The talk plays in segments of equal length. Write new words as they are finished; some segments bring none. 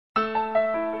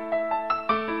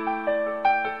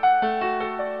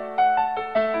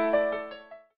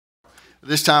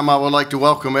This time I would like to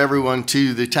welcome everyone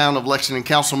to the Town of Lexington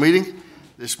Council meeting.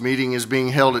 This meeting is being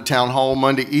held at Town Hall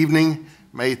Monday evening,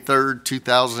 May 3rd,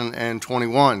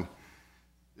 2021.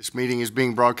 This meeting is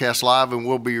being broadcast live and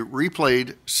will be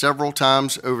replayed several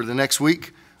times over the next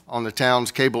week on the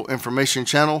town's cable information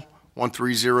channel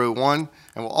 1301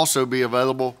 and will also be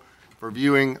available for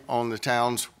viewing on the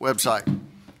town's website.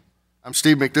 I'm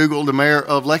Steve McDougall, the mayor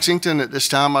of Lexington. At this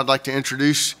time, I'd like to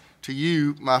introduce to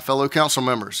you my fellow council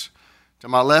members. To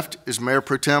my left is Mayor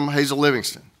Pro Tem Hazel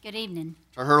Livingston. Good evening.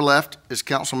 To her left is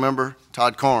Council Member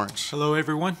Todd Carnes. Hello,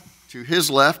 everyone. To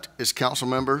his left is Council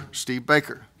Member Steve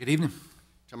Baker. Good evening.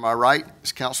 To my right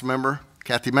is Council Member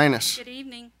Kathy Maness. Good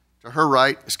evening. To her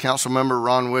right is Council Member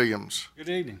Ron Williams. Good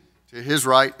evening. To his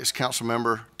right is Council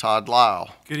Member Todd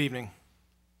Lyle. Good evening.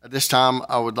 At this time,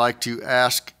 I would like to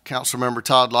ask Council Member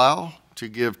Todd Lyle to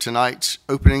give tonight's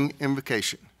opening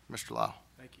invocation. Mr. Lyle.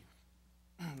 Thank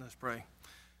you. Let's pray.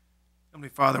 Heavenly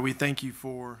Father, we thank you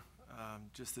for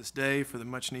just this day, for the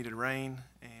much-needed rain,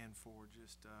 and for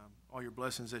just all your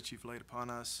blessings that you've laid upon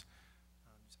us.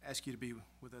 Just ask you to be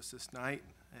with us this night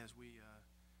as we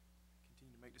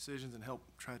continue to make decisions and help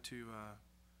try to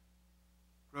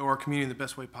grow our community in the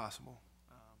best way possible.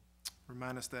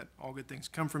 Remind us that all good things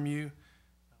come from you.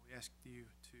 We ask you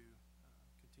to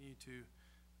continue to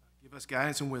give us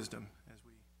guidance and wisdom as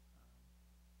we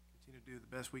continue to do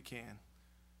the best we can.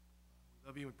 We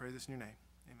love you and we pray this in your name.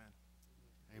 Amen.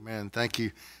 Amen. Thank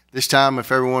you. This time,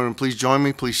 if everyone would please join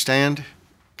me, please stand.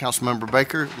 Councilmember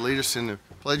Baker, lead us in the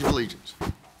Pledge of Allegiance.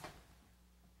 To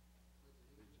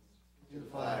the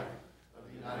flag of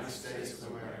the United States of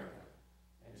America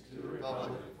and to the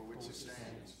republic for which it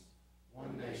stands,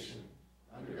 one nation,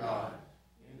 under God,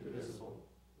 indivisible,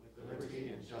 with liberty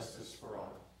and justice for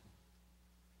all.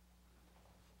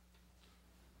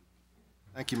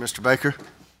 Thank you, Mr. Baker.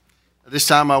 At this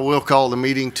time, I will call the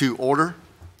meeting to order.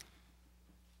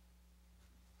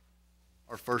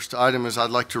 Our first item is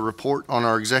I'd like to report on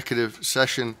our executive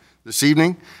session this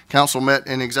evening. Council met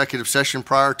in executive session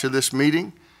prior to this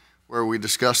meeting where we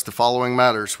discussed the following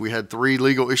matters. We had 3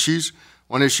 legal issues.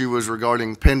 One issue was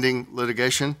regarding pending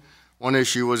litigation. One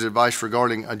issue was advice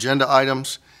regarding agenda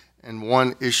items. And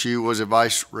one issue was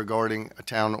advice regarding a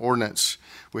town ordinance.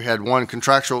 We had one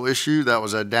contractual issue, that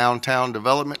was a downtown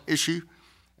development issue,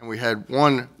 and we had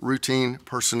one routine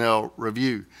personnel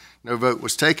review. No vote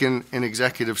was taken in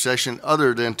executive session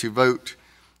other than to vote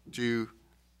to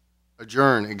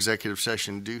adjourn executive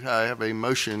session. Do I have a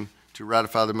motion to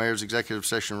ratify the mayor's executive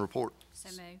session report? So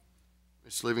moved.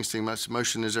 Ms. Livingston, that's the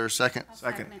motion. Is there a second?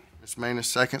 Second. Ms. Maness,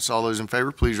 seconds. All those in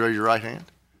favor, please raise your right hand.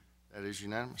 That is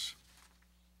unanimous.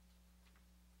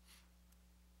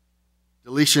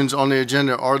 Deletions on the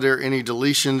agenda. Are there any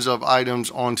deletions of items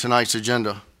on tonight's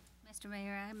agenda? Mr.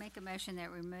 Mayor, I make a motion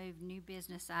that remove new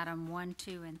business item 1,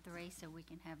 2, and 3 so we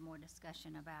can have more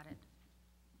discussion about it.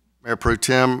 Mayor Pro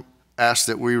Tem asks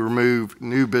that we remove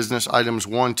new business items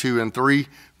 1, 2, and 3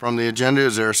 from the agenda.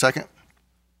 Is there a second?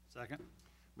 Second.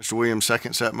 Mr. Williams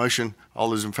seconds that motion.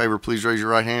 All those in favor, please raise your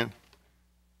right hand.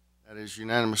 That is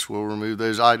unanimous. We'll remove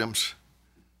those items.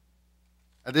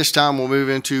 At this time, we'll move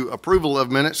into approval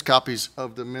of minutes, copies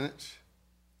of the minutes.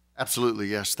 Absolutely,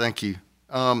 yes, thank you.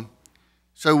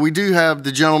 So we do have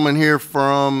the gentleman here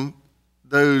from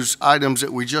those items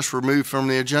that we just removed from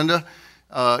the agenda.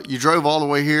 You drove all the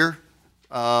way here.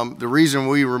 The reason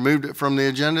we removed it from the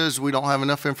agenda is we don't have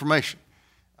enough information.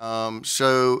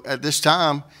 So at this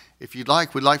time, if you'd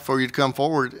like, we'd like for you to come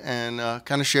forward and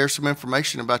kind of share some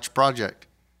information about your project.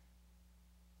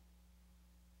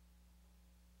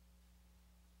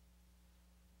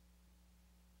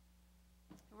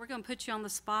 We're going to put you on the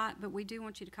spot, but we do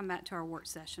want you to come back to our work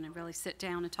session and really sit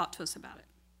down and talk to us about it.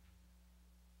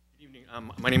 Good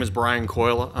evening. My name is Brian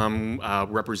Coyle. I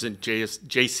represent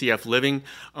JCF Living.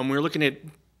 We're looking at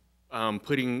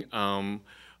putting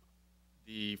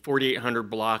the 4800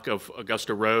 block of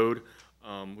Augusta Road.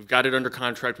 We've got it under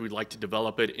contract. We'd like to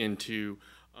develop it into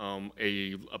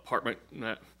a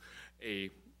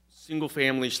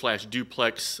single-family /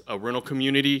 duplex rental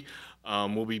community.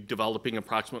 We'll be developing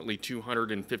approximately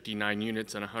 259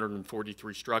 units and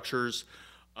 143 structures.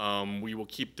 We will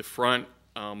keep the front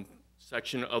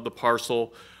section of the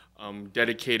parcel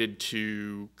dedicated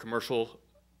to commercial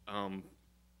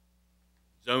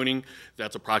zoning.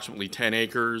 That's approximately 10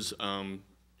 acres.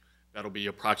 That'll be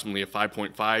approximately a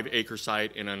 5.5 acre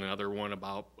site, and another one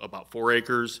about 4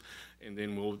 acres. And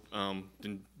then we'll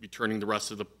then be turning the rest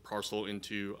of the parcel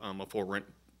into a for rent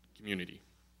community.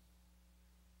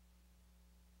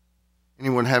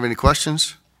 Anyone have any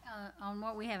questions? On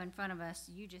what we have in front of us,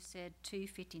 you just said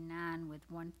 259 with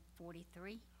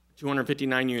 143?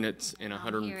 259 units and On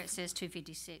 100. here it says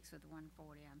 256 with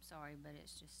 140. I'm sorry, but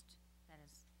it's just, that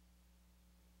is,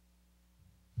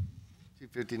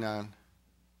 259.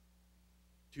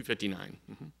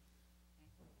 259.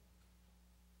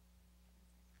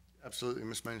 Absolutely,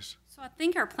 Ms. Manus. So I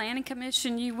think our planning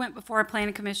commission, you went before our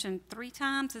planning commission 3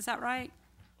 times, is that right?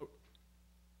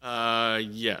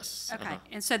 Yes. Okay,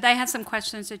 and so they had some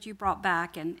questions that you brought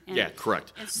back and. Yeah,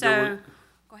 correct. And There so,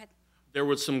 go ahead. There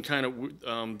was some kind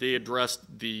of, they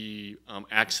addressed the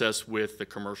access with the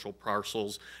commercial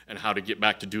parcels and how to get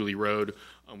back to Dooley Road.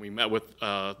 We met with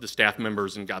the staff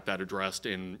members and got that addressed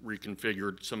and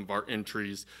reconfigured some of our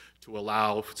entries to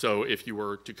allow, so if you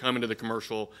were to come into the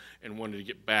commercial and wanted to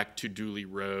get back to Dooley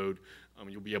Road,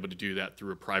 you'll be able to do that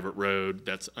through a private road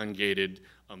that's ungated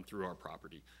through our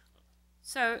property.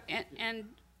 So, I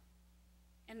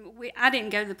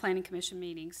didn't go to the planning commission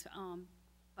meetings,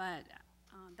 but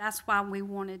that's why we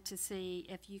wanted to see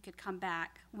if you could come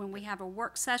back when we have a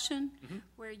work session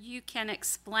where you can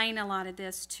explain a lot of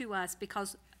this to us,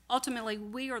 because ultimately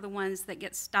we are the ones that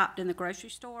get stopped in the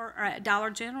grocery store or at Dollar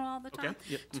General all the time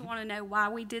to want to know why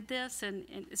we did this. And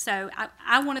so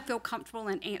I want to feel comfortable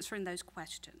in answering those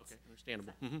questions. Okay,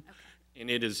 understandable. And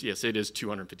it is, yes, it is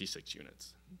 256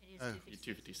 units. it is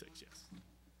 256, yes.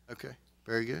 Okay,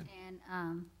 very good.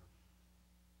 And,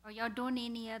 are y'all doing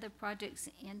any other projects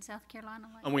in South Carolina?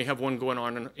 And we have one going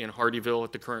on in Hardyville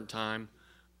at the current time.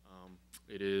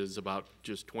 It is about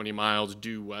just 20 miles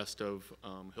due west of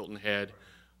Hilton Head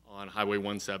on Highway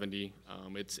 170.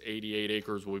 It's 88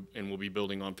 acres, and we'll be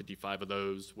building on 55 of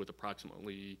those with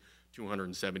approximately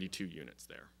 272 units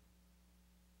there.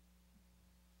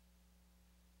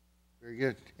 Very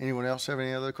good. Anyone else have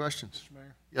any other questions? Mr.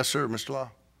 Mayor, Yes, sir, Mr. Law.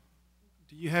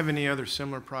 do you have any other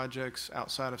similar projects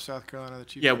outside of South Carolina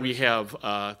that you've? Yeah, we have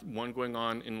one going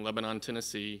on in Lebanon,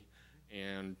 Tennessee,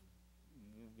 and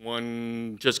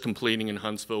one just completing in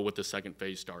Huntsville with the second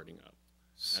phase starting up.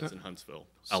 That's in Huntsville,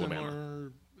 Alabama.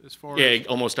 Similar as far Yeah, as?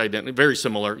 almost identical, very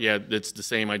similar. Yeah, it's the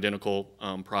same identical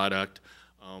product.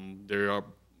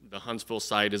 The Huntsville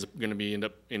site is going to be end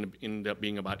up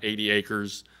being about 80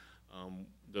 acres.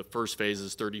 The first phase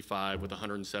is 35 with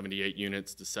 178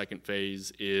 units. The second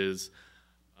phase is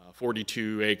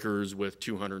 42 acres with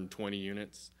 220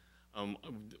 units.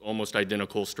 Almost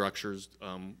identical structures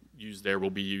used there will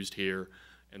be used here.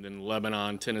 And then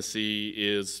Lebanon, Tennessee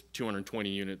is 220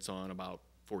 units on about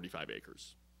 45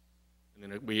 acres.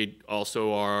 And then we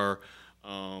also are,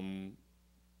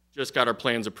 just got our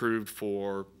plans approved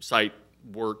for site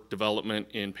work development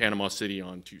in Panama City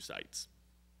on 2 sites.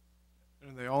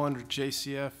 Are they all under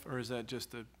JCF, or is that just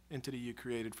the entity you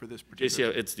created for this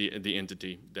particular? JCL, it's the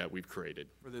entity that we've created.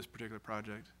 For this particular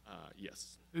project?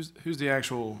 Yes. Who's the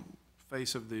actual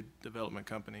face of the development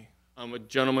company? A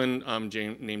gentleman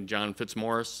named John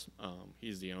Fitzmaurice.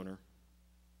 He's the owner.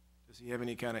 Does he have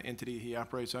any kind of entity he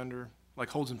operates under, like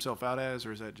holds himself out as,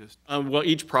 or is that just? Well,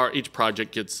 each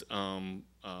project gets LLC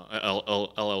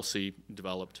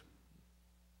developed.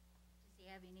 Does he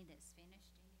have any that's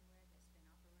finished anywhere that's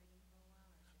been operating for a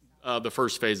while? Or is this all- The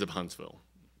first phase of Huntsville.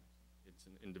 It's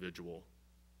an individual.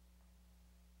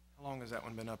 How long has that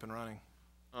one been up and running?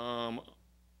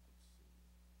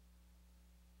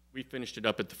 We finished it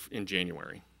up in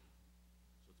January.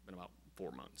 So it's been about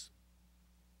 4 months.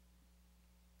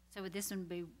 So would this one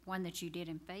be one that you did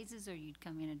in phases, or you'd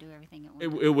come in and do everything at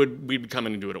once? We'd come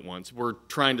in and do it at once. We're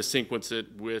trying to sequence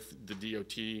it with the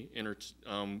DOT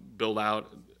build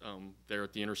out there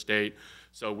at the interstate.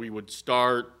 So we would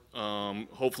start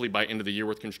hopefully by end of the year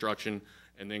with construction,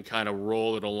 and then kind of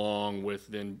roll it along with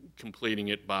then completing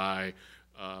it by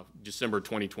December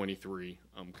 2023.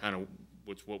 Kind of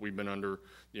what we've been under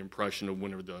the impression of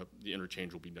whenever the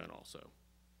interchange will be done also.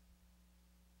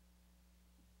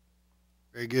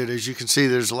 Very good. As you can see,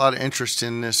 there's a lot of interest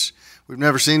in this. We've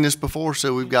never seen this before,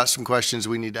 so we've got some questions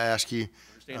we need to ask you.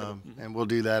 Understandable. And we'll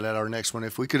do that at our next one.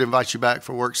 If we could invite you back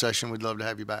for work session, we'd love to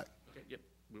have you back. Okay, yep,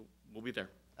 we'll be there.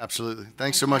 Absolutely.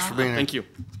 Thanks so much for being here. Thank you.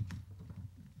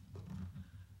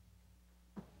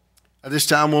 At this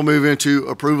time, we'll move into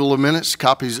approval of minutes.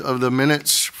 Copies of the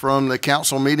minutes from the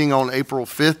council meeting on April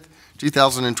 5th,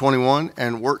 2021,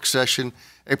 and work session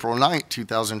April 9th,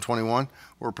 2021,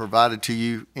 were provided to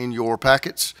you in your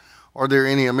packets. Are there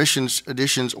any omissions,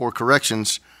 additions, or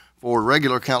corrections for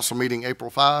regular council meeting April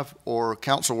 5 or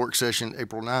council work session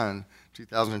April 9,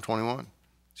 2021?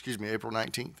 Excuse me, April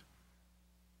 19th,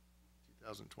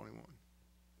 2021.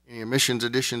 Any omissions,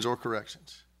 additions, or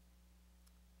corrections?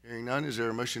 Hearing none, is there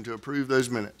a motion to approve those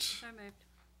minutes? So moved.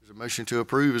 There's a motion to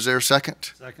approve. Is there a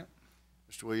second? Second.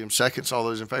 Mr. Williams seconds. All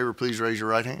those in favor, please raise your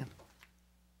right hand.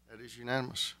 That is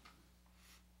unanimous.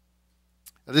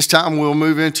 At this time, we'll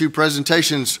move into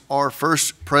presentations. Our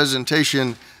first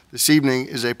presentation this evening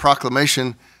is a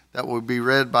proclamation that will be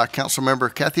read by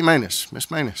Councilmember Kathy Maness. Ms.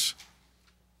 Maness.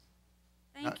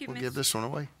 Thank you, We'll Mr. give this one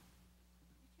away.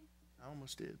 I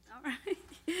almost did. All right.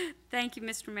 Thank you,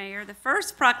 Mr. Mayor. The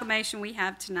first proclamation we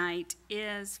have tonight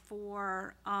is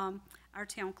for our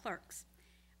town clerks.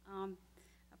 A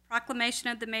proclamation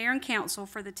of the mayor and council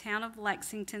for the town of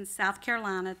Lexington, South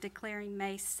Carolina, declaring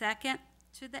May 2nd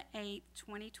to the 8th,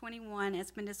 2021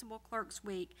 as Municipal Clerks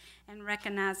Week and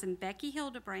recognizing Becky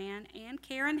Hildebrand and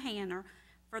Karen Hanner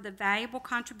for the valuable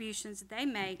contributions they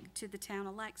make to the town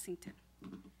of Lexington.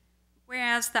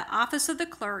 Whereas the office of the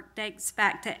clerk dates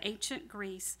back to ancient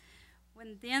Greece,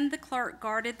 when then the clerk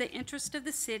guarded the interest of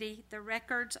the city, the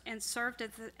records, and served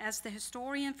as the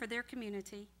historian for their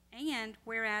community. And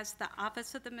whereas the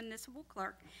office of the municipal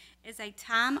clerk is a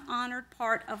time-honored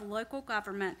part of local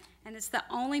government and is the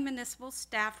only municipal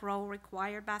staff role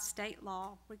required by state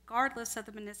law, regardless of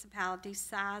the municipality's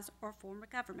size or form of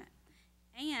government.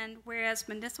 And whereas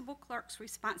municipal clerks'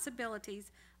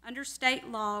 responsibilities under state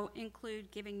law include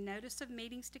giving notice of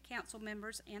meetings to council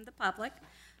members and the public,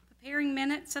 preparing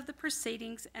minutes of the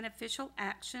proceedings and official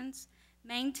actions,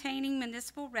 maintaining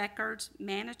municipal records,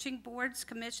 managing boards,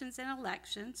 commissions, and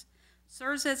elections,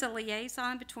 serves as a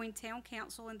liaison between town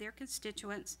council and their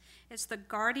constituents, is the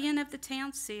guardian of the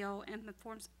town seal, and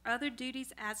performs other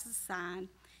duties as assigned.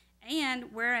 And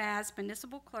whereas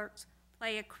municipal clerks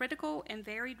play a critical and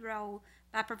varied role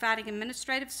by providing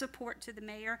administrative support to the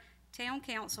mayor, town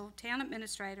council, town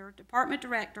administrator, department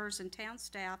directors, and town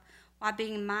staff, while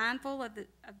being mindful of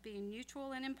being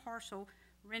neutral and impartial,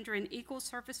 rendering equal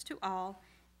service to all.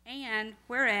 And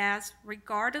whereas,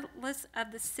 regardless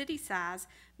of the city size,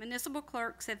 municipal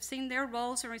clerks have seen their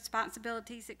roles and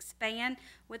responsibilities expand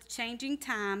with changing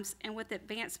times and with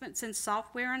advancements in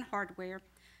software and hardware.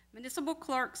 Municipal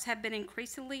clerks have been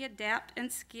increasingly adept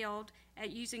and skilled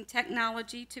at using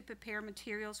technology to prepare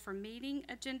materials for meeting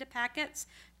agenda packets,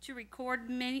 to record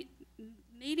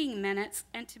meeting minutes,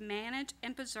 and to manage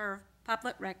and preserve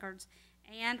public records.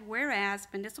 And whereas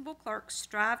municipal clerks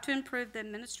strive to improve the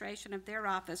administration of their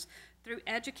office through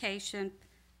education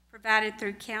provided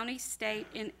through county, state,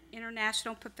 and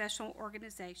international professional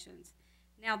organizations.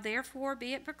 Now therefore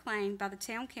be it proclaimed by the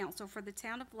Town Council for the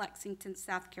Town of Lexington,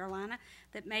 South Carolina,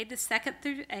 that May the 2nd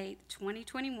through 8th,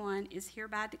 2021 is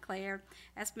hereby declared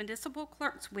as Municipal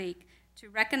Clerks Week to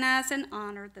recognize and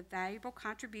honor the valuable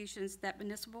contributions that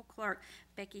Municipal Clerk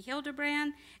Becky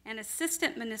Hildebrand and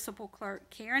Assistant Municipal Clerk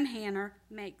Karen Hanner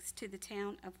makes to the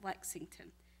Town of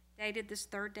Lexington, dated this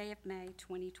 3rd day of May,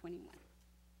 2021.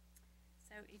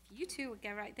 So if you two would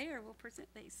go right there, we'll present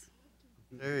these.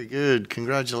 Very good.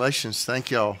 Congratulations.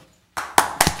 Thank y'all.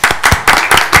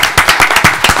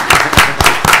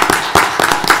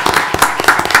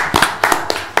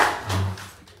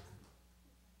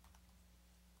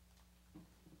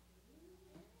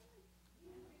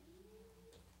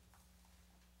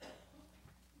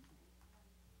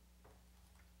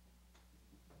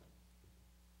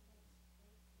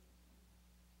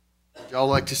 Would y'all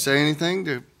like to say anything?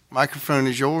 The microphone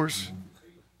is yours.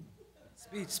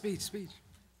 Speech.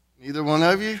 Neither one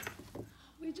of you?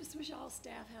 We just wish all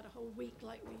staff had a whole week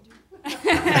like we do.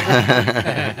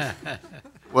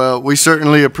 Well, we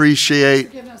certainly appreciate.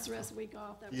 For giving us the rest of the week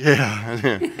off.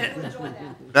 Yeah.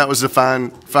 That was the fine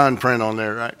print on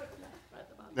there, right?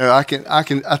 No, I think I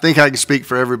can speak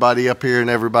for everybody up here and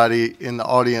everybody in the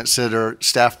audience that are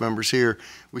staff members here.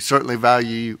 We certainly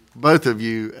value both of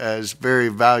you as very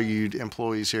valued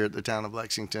employees here at the town of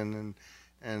Lexington,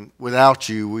 and without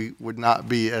you, we would not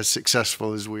be as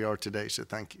successful as we are today, so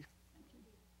thank you.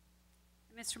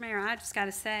 Mr. Mayor, I just got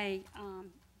to say,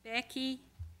 Becky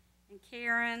and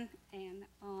Karen, and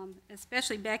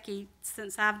especially Becky,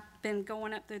 since I've been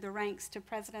going up through the ranks to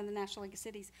president of the National League of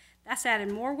Cities, that's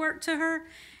added more work to her,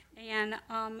 and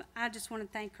I just want to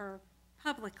thank her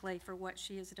publicly for what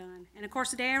she has done. And of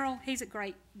course, Daryl, he's a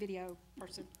great video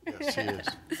person. Yes, he is.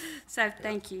 So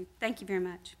thank you. Thank you very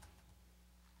much.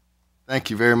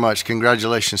 Thank you very much.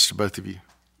 Congratulations to both of you.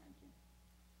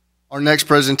 Our next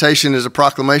presentation is a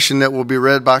proclamation that will be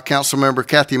read by Councilmember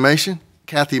Kathy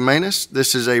Maness.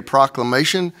 This is a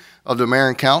proclamation of the Mayor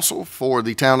and Council for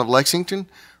the town of Lexington,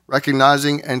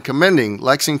 recognizing and commending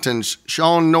Lexington's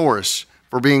Sean Norris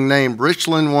for being named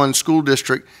Richland 1 School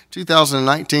District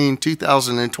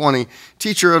 2019-2020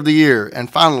 Teacher of the Year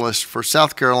and finalist for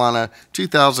South Carolina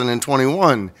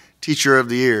 2021 Teacher of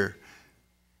the Year.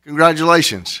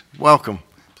 Congratulations. Welcome.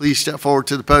 Please step forward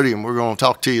to the podium. We're going to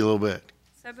talk to you a little bit.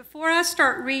 So before I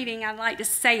start reading, I'd like to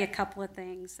say a couple of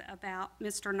things about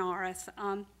Mr. Norris.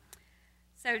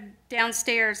 So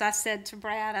downstairs, I said to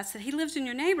Brad, I said, he lives in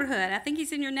your neighborhood. I think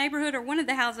he's in your neighborhood or one of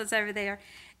the houses over there.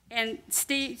 And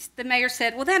Steve, the mayor,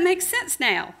 said, well, that makes sense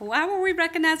now. Why were we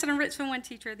recognizing a Richland One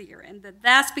Teacher of the Year? And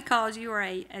that's because you are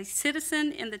a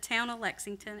citizen in the town of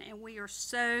Lexington, and we are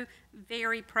so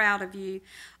very proud of you.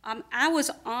 I was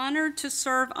honored to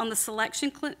serve on the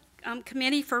selection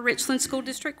committee for Richland School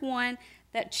District 1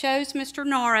 that chose Mr.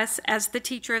 Norris as the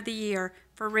Teacher of the Year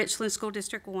for Richland School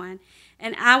District 1.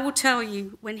 And I will tell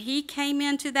you, when he came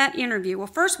into that interview, well,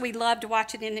 first we loved to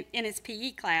watch it in his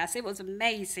PE class. It was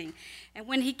amazing. And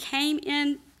when he came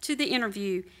into the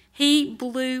interview, he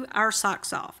blew our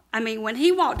socks off. I mean, when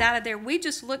he walked out of there, we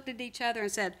just looked at each other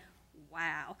and said,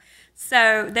 wow.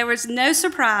 So there was no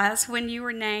surprise when you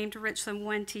were named Richland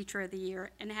One Teacher of the Year.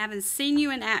 And having seen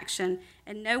you in action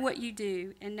and know what you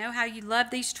do and know how you love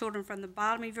these children from the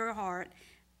bottom of your heart,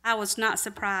 I was not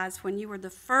surprised when you were the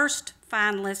first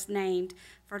finalist named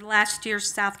for last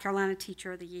year's South Carolina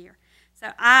Teacher of the Year. So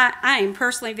I am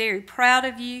personally very proud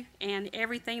of you and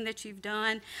everything that you've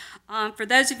done. For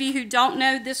those of you who don't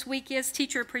know, this week is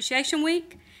Teacher Appreciation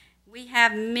Week. We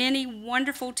have many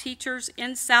wonderful teachers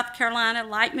in South Carolina,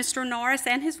 like Mr. Norris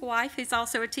and his wife, who's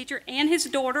also a teacher, and his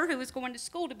daughter, who is going to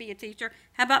school to be a teacher.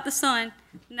 How about the son?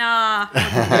 Nah.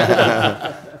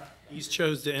 He's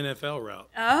chose the NFL route.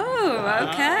 Oh,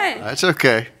 okay. That's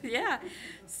okay. Yeah.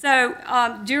 So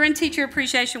during Teacher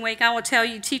Appreciation Week, I will tell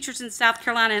you, teachers in South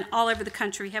Carolina and all over the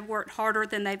country have worked harder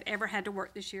than they've ever had to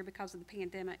work this year because of the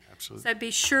pandemic. Absolutely. So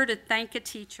be sure to thank a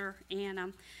teacher.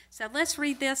 And so let's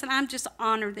read this, and I'm just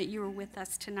honored that you were with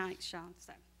us tonight, Sean.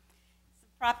 So, it's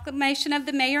a proclamation of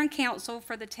the mayor and council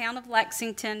for the town of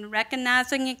Lexington,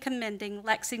 recognizing and commending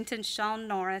Lexington's Sean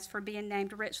Norris for being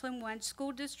named Richland One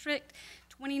School District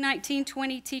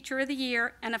 2019-20 Teacher of the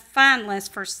Year and a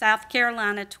finalist for South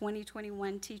Carolina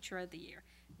 2021 Teacher of the Year.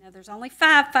 Now, there's only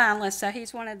 5 finalists, so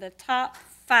he's one of the top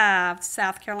 5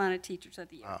 South Carolina Teachers of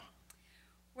the Year. Wow.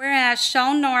 Whereas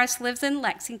Sean Norris lives in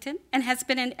Lexington and has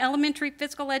been an elementary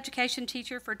physical education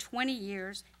teacher for 20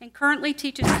 years and currently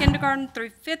teaches kindergarten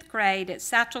through 5th grade at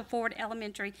Satchel Ford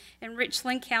Elementary in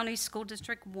Richland County School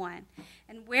District 1.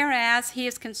 And whereas he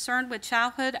is concerned with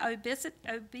childhood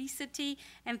obesity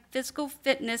and physical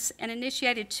fitness and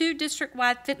initiated 2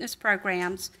 district-wide fitness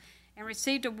programs and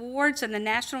received awards in the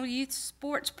National Youth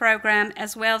Sports Program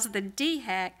as well as the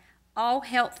DHEC All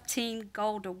Health Team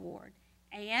Gold Award.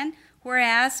 And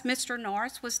whereas Mr.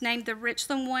 Norris was named the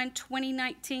Richland One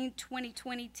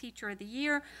 2019-2020 Teacher of the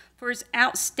Year for his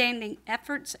outstanding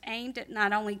efforts aimed at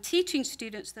not only teaching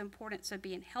students the importance of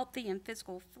being healthy and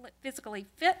physically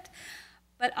fit,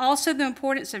 but also the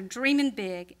importance of dreaming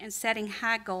big and setting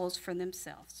high goals for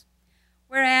themselves.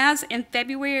 Whereas in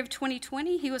February of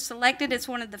 2020, he was selected as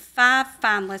one of the 5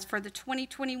 finalists for the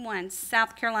 2021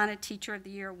 South Carolina Teacher of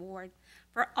the Year Award,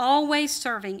 for always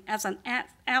serving as an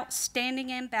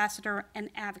outstanding ambassador and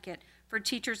advocate for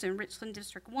teachers in Richland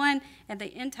District 1 and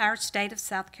the entire state of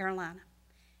South Carolina.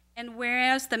 And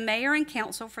whereas the mayor and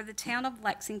council for the town of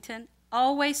Lexington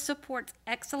always supports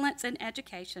excellence in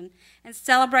education and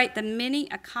celebrate the many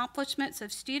accomplishments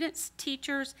of students,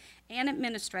 teachers, and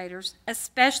administrators,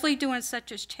 especially during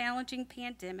such a challenging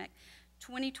pandemic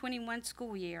 2021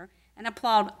 school year, and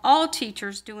applaud all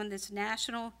teachers during this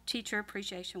National Teacher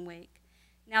Appreciation Week.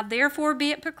 Now therefore be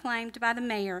it proclaimed by the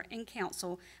mayor and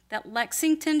council that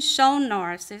Lexington's Sean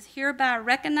Norris is hereby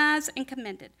recognized and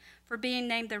commended for being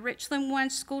named the Richland One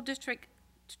School District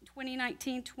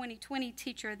 2019-2020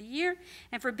 Teacher of the Year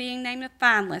and for being named a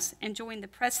finalist and joined the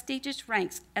prestigious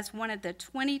ranks as one of the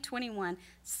 2021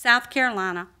 South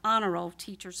Carolina Honor Roll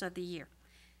Teachers of the Year.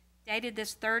 Dated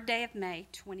this 3rd day of May,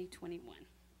 2021.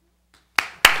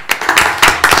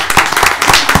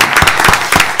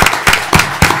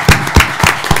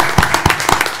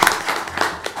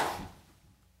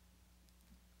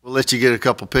 We'll let you get a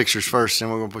couple pictures first, then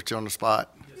we're going to put you on the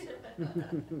spot.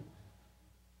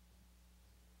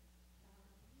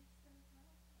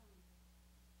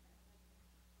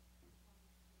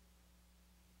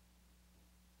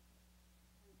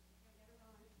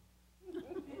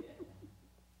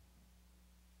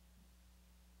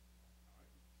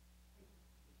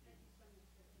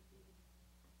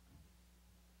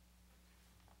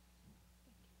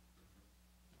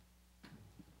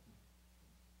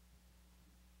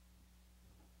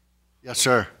 Yes,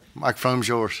 sir. Microphone's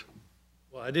yours.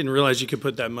 Well, I didn't realize you could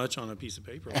put that much on a piece of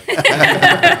paper like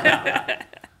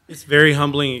that. It's a very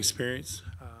humbling experience.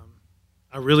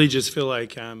 I really just feel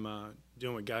like I'm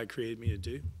doing what God created me to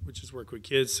do, which is work with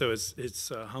kids. So it's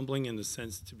humbling in the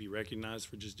sense to be recognized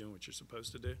for just doing what you're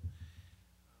supposed to do.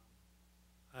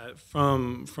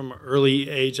 From an early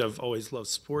age, I've always loved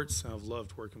sports. I've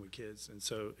loved working with kids, and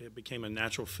so it became a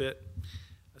natural fit.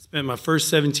 I spent my first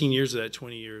 17 years of that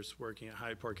 20 years working at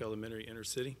Hyde Park Elementary, inner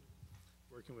city,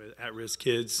 working with at-risk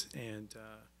kids, and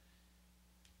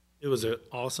it was an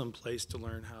awesome place to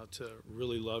learn how to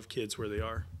really love kids where they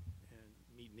are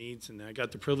and meet needs. And I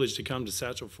got the privilege to come to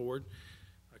Satchel Ford.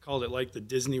 I called it like the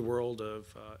Disney World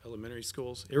of elementary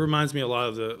schools. It reminds me a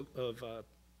lot of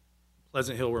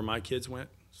Pleasant Hill where my kids went,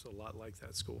 so a lot like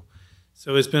that school.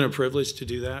 So it's been a privilege to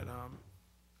do that.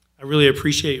 I really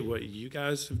appreciate what you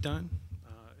guys have done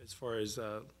as far as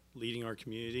leading our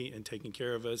community and taking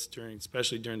care of us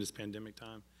especially during this pandemic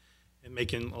time, and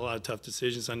making a lot of tough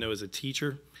decisions. I know as a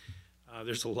teacher,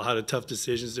 there's a lot of tough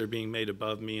decisions that are being made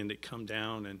above me and that come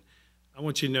down. And I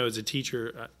want you to know, as a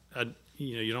teacher,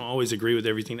 you don't always agree with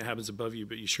everything that happens above you,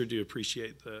 but you sure do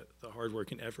appreciate the hard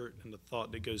work and effort and the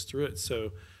thought that goes through it.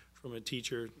 So from a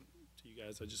teacher to you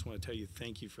guys, I just want to tell you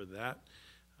thank you for that.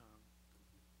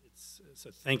 It's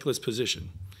a thankless position.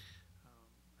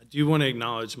 I do want to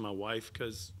acknowledge my wife,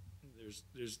 because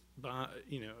my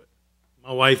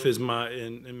wife is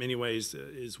in many ways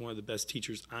is one of the best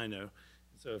teachers I know.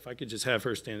 So if I could just have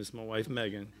her stand, it's my wife,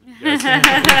 Megan.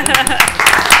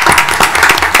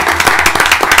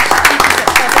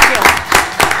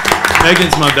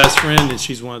 Megan's my best friend, and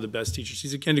she's one of the best teachers.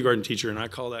 She's a kindergarten teacher, and I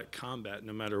call that combat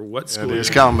no matter what school. It is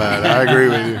combat. I agree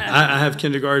with you. I have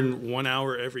kindergarten 1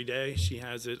 hour every day. She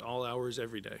has it all hours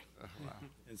every day. Oh, wow.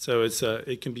 And so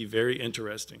it can be very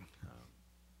interesting.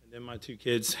 And then my two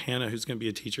kids, Hannah, who's going to be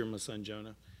a teacher, and my son,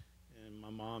 Jonah, and my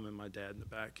mom and my dad in the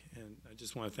back. And I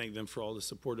just want to thank them for all the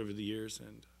support over the years,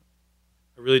 and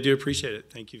I really do appreciate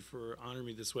it. Thank you for honoring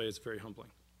me this way. It's very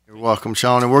humbling. You're welcome,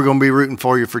 Sean, and we're going to be rooting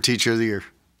for you for Teacher of the Year.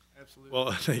 Absolutely.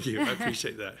 Well, thank you. I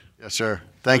appreciate that. Yes, sir.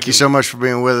 Thank you so much for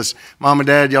being with us. Mom and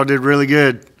Dad, y'all did really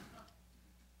good.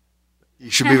 You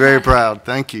should be very proud.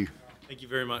 Thank you. Thank you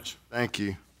very much. Thank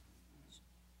you.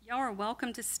 Y'all are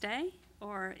welcome to stay,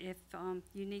 or if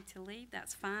you need to leave,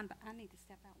 that's fine, but I need to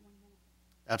step out 1 minute.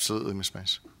 Absolutely, Ms.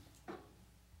 Mason.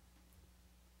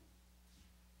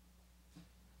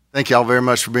 Thank you all very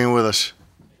much for being with us.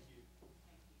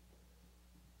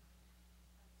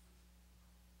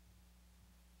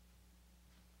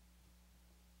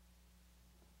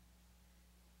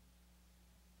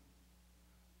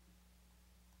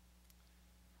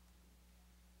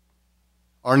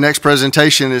 Our next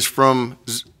presentation is from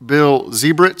Bill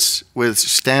Ziebritz with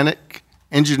Stanek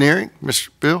Engineering. Mr.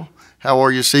 Bill, how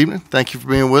are you this evening? Thank you for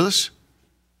being with us.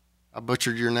 I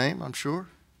butchered your name, I'm sure.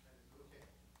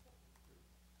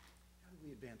 How do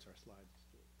we advance our slides?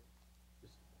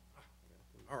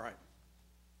 All right.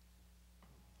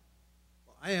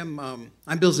 Well,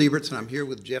 I'm Bill Ziebritz, and I'm here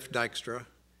with Jeff Dykstra,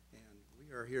 and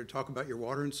we are here to talk about your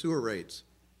water and sewer rates.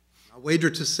 I'll wager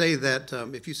to say that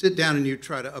if you sit down and you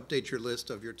try to update your list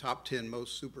of your top 10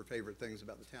 most super favorite things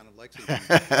about the town of Lexington,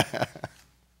 there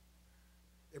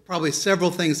are probably several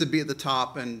things that be at the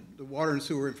top, and the water and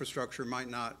sewer infrastructure might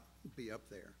not be up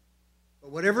there.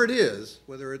 But whatever it is,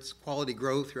 whether it's quality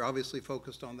growth, you're obviously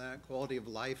focused on that, quality of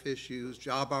life issues,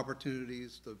 job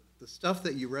opportunities, the stuff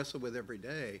that you wrestle with every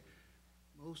day,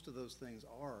 most of those things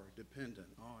are dependent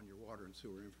on your water and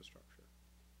sewer infrastructure.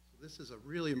 This is a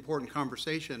really important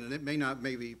conversation, and it may not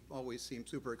maybe always seem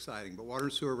super exciting, but water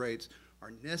and sewer rates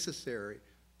are necessary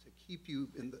to keep you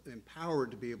empowered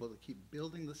to be able to keep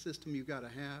building the system you've got to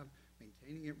have,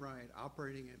 maintaining it right,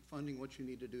 operating it, funding what you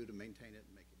need to do to maintain it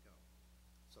and make it go.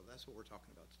 So that's what we're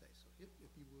talking about today. So if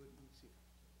you would, let me see.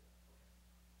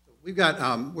 So we've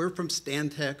got, we're from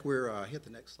Stantec. We're, hit the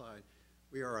next slide.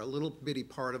 We are a little bitty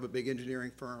part of a big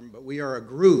engineering firm, but we are a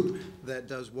group that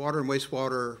does water and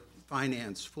wastewater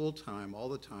finance full-time, all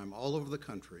the time, all over the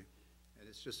country, and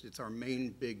it's our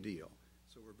main big deal.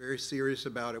 So we're very serious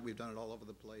about it. We've done it all over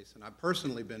the place, and I've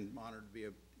personally been honored to be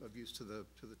of use to the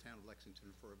town of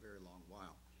Lexington for a very long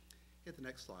while. Hit the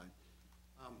next slide.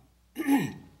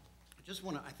 I just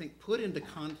want to, I think, put into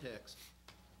context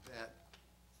that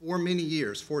for many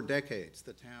years, for decades,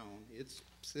 the town, its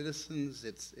citizens,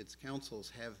 its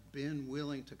councils have been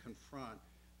willing to confront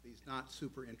these not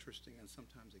super interesting and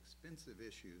sometimes expensive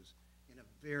issues in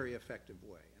a very effective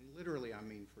way. And literally, I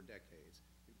mean for decades.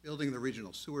 Building the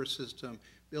regional sewer system,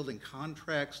 building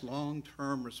contracts,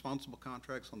 long-term responsible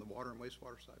contracts on the water and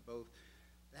wastewater side both.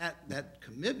 That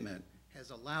commitment has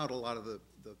allowed a lot of the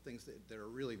things that are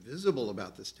really visible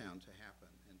about this town to happen,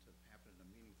 and to happen in a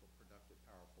meaningful, productive,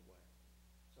 powerful way.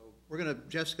 So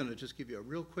Jeff's gonna just give you a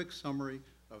real quick summary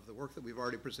of the work that we've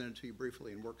already presented to you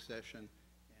briefly in work session.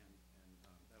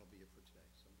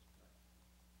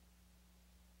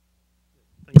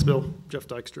 Thanks, Bill. Jeff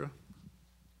Dykstra.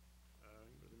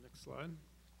 Next slide.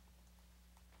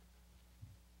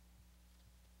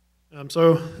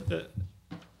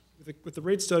 With the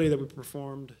rate study that we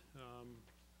performed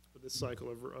for this cycle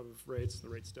of rates, the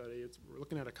rate study, we're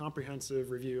looking at a comprehensive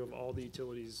review of all the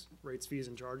utilities' rates, fees,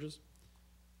 and charges.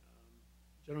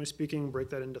 Generally speaking, break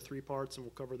that into 3 parts, and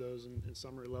we'll cover those in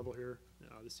summary level here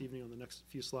this evening on the next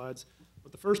few slides.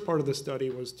 But the first part of the study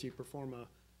was to perform a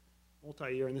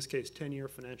multi-year, in this case 10-year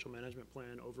financial management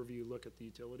plan overview look at the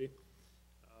utility,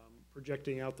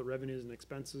 projecting out the revenues and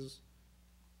expenses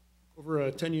over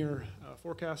a 10-year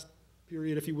forecast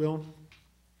period, if you will,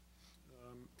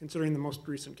 considering the most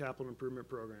recent capital improvement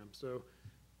program. So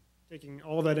taking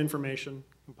all that information,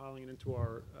 compiling it into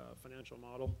our financial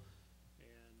model,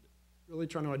 and really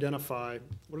trying to identify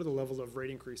what are the levels of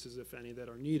rate increases, if any, that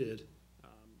are needed,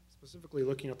 specifically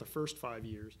looking at the first 5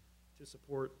 years to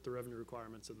support the revenue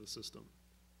requirements of the system.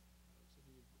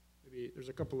 Maybe there's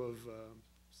a couple of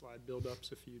slide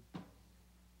build-ups if you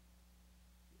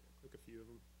click a few of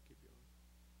them.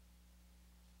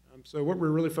 So what we're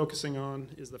really focusing on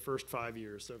is the first 5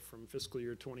 years, so from fiscal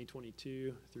year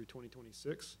 2022 through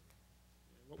 2026.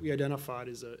 And what we identified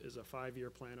is a 5-year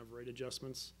plan of rate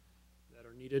adjustments that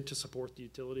are needed to support the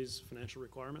utilities' financial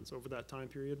requirements over that time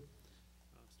period,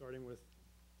 starting with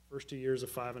the first 2 years of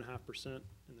 5.5% and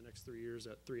the next 3 years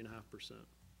at 3.5%.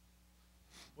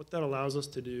 What that allows us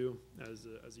to do as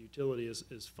a utility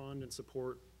is fund and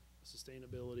support the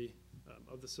sustainability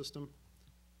of the system,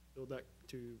 build that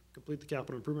to complete the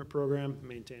capital improvement program,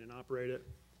 maintain and operate it,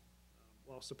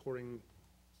 while supporting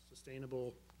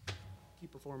sustainable key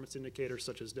performance indicators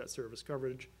such as debt service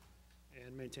coverage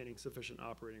and maintaining sufficient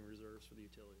operating reserves for the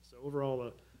utility. So overall,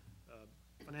 a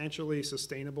financially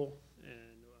sustainable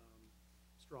and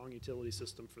strong utility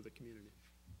system for the community.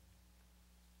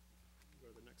 Go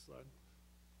to the next slide.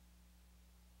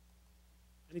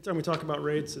 Anytime we talk about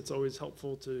rates, it's always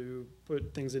helpful to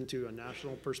put things into a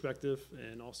national perspective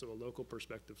and also a local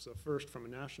perspective. So first, from a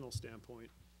national standpoint,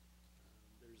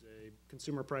 there's a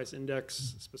consumer price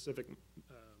index, specific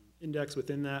index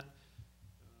within that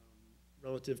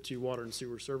relative to water and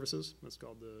sewer services. That's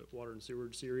called the Water and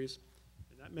Sewer Series.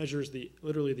 And that measures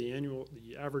literally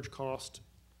the average cost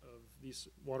of these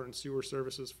water and sewer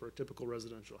services for a typical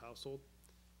residential household.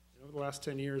 Over the last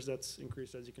 10 years, that's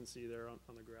increased, as you can see there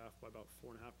on the graph, by about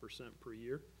 4.5% per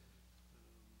year.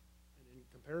 And in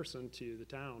comparison to the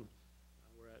town,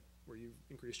 where you've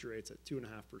increased your rates at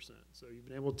 2.5%. So you've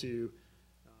been able to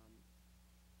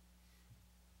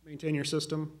maintain your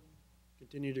system,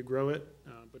 continue to grow it,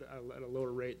 but at a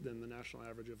lower rate than the national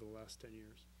average over the last 10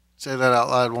 years. Say that out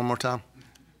loud one more time.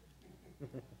 I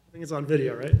think it's on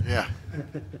video, right? Yeah.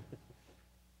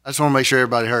 I just want to make sure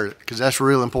everybody heard it, because that's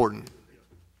real important.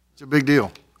 It's a big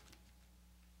deal.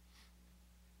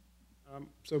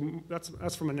 So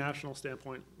that's from a national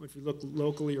standpoint. If you look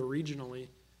locally or regionally,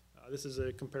 this is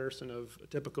a comparison of a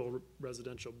typical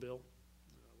residential bill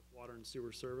with water and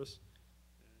sewer service.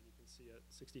 And you can see at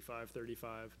 $65.35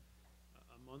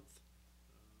 a month.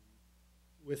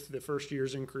 With the first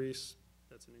year's increase,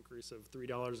 that's an increase of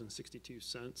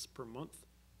 $3.62 per month.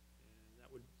 And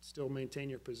that would still maintain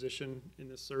your position in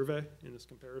this survey, in this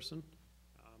comparison,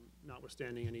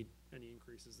 notwithstanding any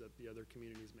increases that the other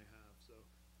communities may have. So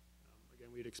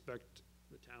again, we'd expect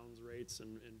the town's rates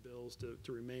and bills to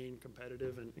remain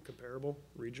competitive and comparable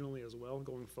regionally as well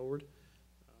going forward,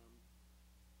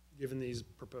 given these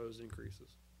proposed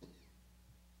increases.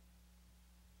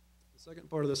 The second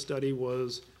part of the study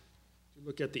was to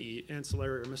look at the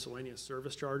ancillary or miscellaneous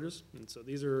service charges. And so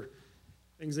these are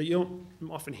things that you don't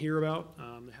often hear about.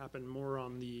 They happen more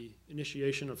on the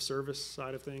initiation of service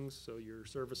side of things. So your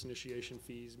service initiation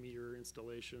fees, meter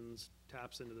installations,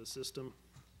 taps into the system.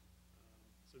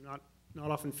 So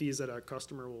not often fees that a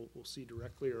customer will see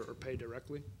directly or pay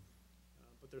directly.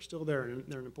 But they're still there, and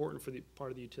they're important for the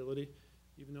part of the utility,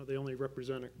 even though they only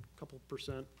represent a couple %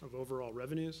 of overall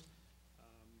revenues.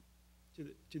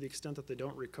 To the extent that they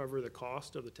don't recover the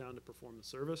cost of the town to perform the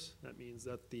service, that means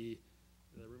that the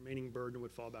remaining burden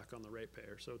would fall back on the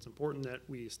ratepayer. So it's important that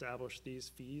we establish these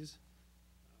fees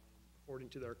according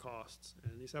to their costs.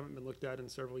 And these haven't been looked at in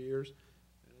several years.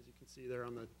 And as you can see there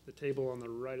on the table on the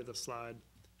right of the slide,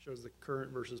 shows the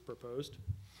current versus proposed.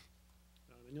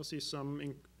 And you'll see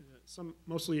some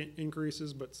mostly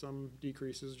increases, but some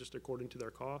decreases just according to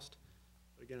their cost.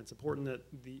 But again, it's important that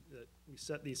we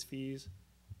set these fees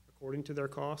according to their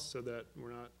costs so that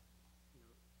we're not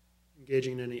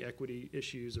engaging in any equity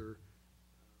issues or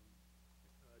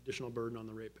additional burden on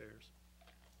the ratepayers.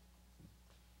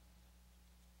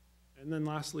 And then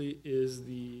lastly is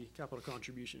the capital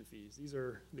contribution fees. These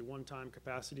are the one-time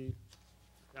capacity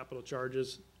capital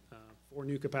charges for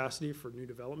new capacity for new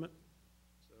development.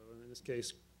 So in this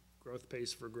case, growth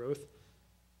pays for growth.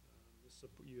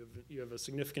 You have a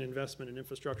significant investment in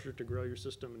infrastructure to grow your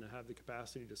system and to have the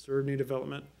capacity to serve new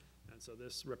development. And so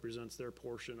this represents their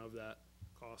portion of that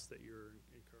cost that you're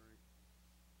incurring.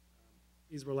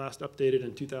 These were last updated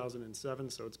in 2007,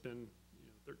 so it's been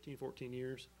 13, 14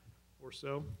 years or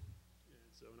so. And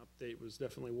so an update was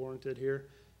definitely warranted here.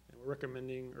 And we're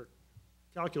recommending, or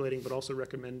calculating, but also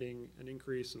recommending an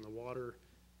increase in the water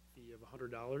fee of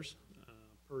 $100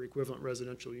 per equivalent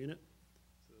residential unit.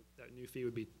 So that new fee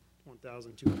would be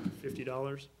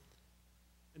 $1,250.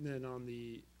 And then on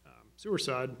the sewer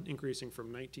side, increasing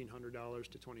from $1,900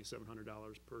 to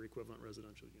 $2,700 per equivalent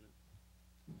residential unit.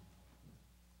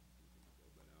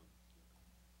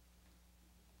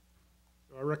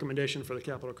 So our recommendation for the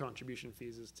capital contribution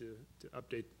fees is to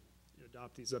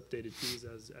adopt these updated fees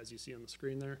as you see on the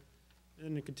screen there,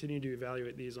 and to continue to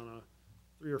evaluate these on a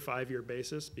 3 or 5 year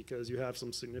basis, because you have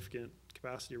some significant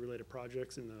capacity related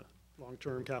projects in the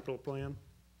long-term capital plan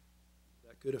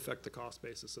that could affect the cost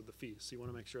basis of the fees. So you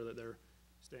want to make sure that they're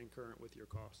staying current with your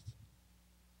costs.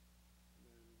 And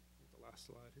then the last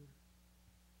slide here.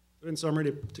 So in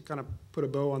summary, to kind of put a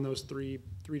bow on those three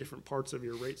different parts of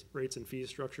your rates and fees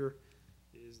structure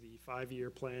is the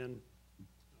 5-year plan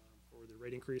for the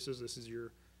rate increases. This is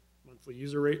your monthly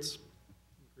user rates,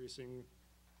 increasing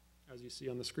as you see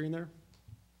on the screen there.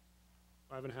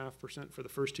 5.5% for the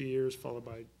first 2 years, followed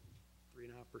by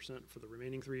 3.5% for the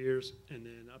remaining 3 years, and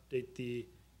then update the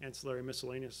ancillary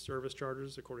miscellaneous service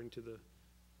charges according to the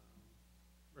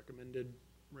recommended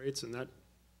rates, and that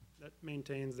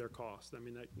maintains their cost. I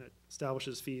mean, that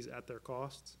establishes fees at their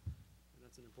costs, and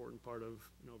that's an important part of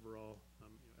an overall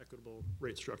equitable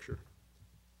rate structure.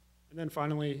 And then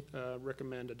finally,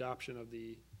 recommend adoption of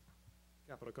the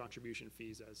capital contribution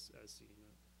fees as seen.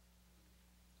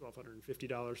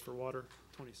 $1,250 for water,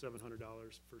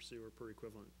 $2,700 for sewer per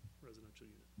equivalent residential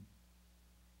unit.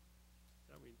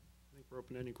 I think we're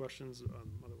open to any questions.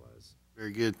 Otherwise,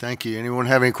 very good. Thank you. Anyone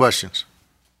have any questions?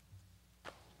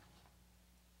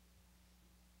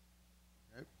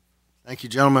 Thank you,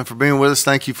 gentlemen, for being with us.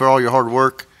 Thank you for all your hard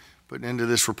work putting into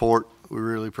this report. We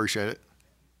really appreciate it.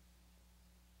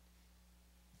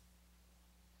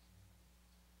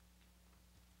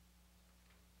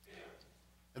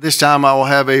 At this time, I will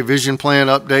have a vision plan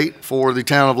update for the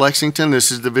town of Lexington.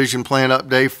 This is the vision plan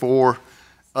update for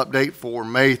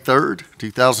May 3rd,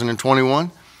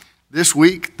 2021. This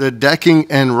week, the decking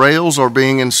and rails are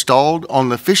being installed on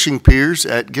the fishing piers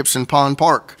at Gibson Pond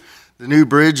Park. The new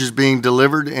bridge is being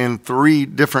delivered in 3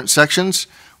 different sections,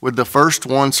 with the first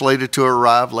one slated to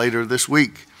arrive later this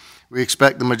week. We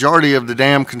expect the majority of the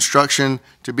dam construction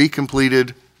to be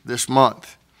completed this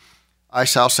month.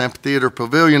 Ice House Amphitheater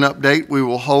Pavilion update. We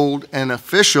will hold an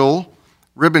official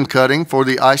ribbon cutting for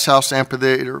the Ice House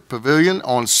Amphitheater Pavilion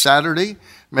on Saturday,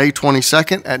 May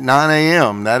 22nd at 9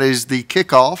 a.m. That is the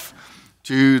kickoff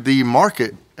to the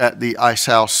market at the Ice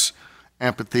House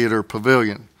Amphitheater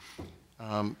Pavilion,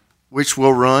 which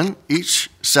will run each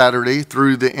Saturday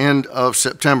through the end of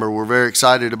September. We're very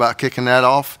excited about kicking that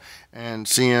off and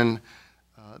seeing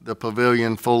the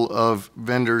pavilion full of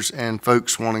vendors and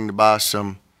folks wanting to buy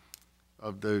some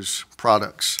of those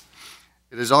products.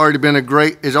 It has already been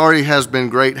great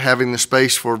having the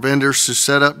space for vendors to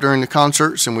set up during the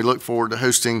concerts, and we look forward to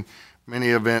hosting many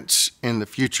events in the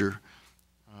future.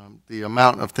 The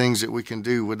amount of things that we can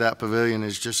do with that pavilion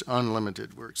is just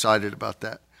unlimited. We're excited about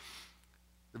that.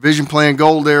 The vision plan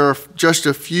goal, there are just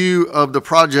a few of the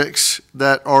projects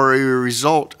that are a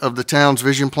result of the town's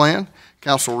vision plan.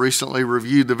 Council recently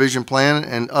reviewed the vision plan,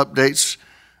 and updates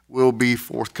will be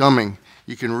forthcoming.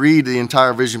 You can read the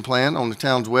entire vision plan on the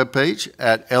town's webpage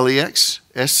at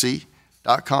lexsc.com.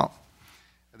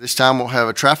 At this time, we'll have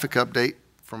a traffic update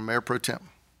from Mayor Pro Tem.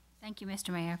 Thank you, Mr.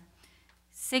 Mayor.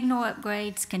 Signal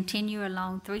upgrades continue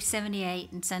along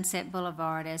 378 and Sunset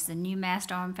Boulevard as the new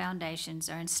mast arm foundations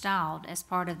are installed as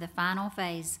part of the final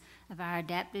phase of our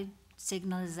adaptive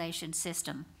signalization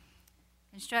system.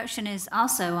 Construction is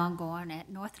also ongoing at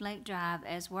North Lake Drive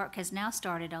as work has now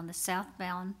started on the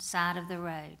southbound side of the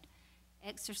road.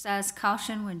 Exercise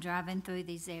caution when driving through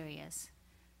these areas.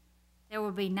 There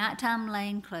will be nighttime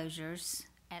lane closures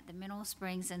at the Mineral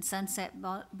Springs and Sunset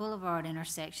Boulevard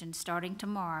intersection starting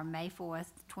tomorrow, May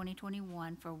 4th,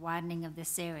 2021, for widening of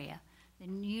this area. The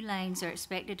new lanes are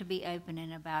expected to be open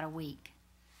in about a week.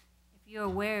 If you're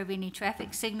aware of any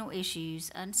traffic signal issues,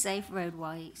 unsafe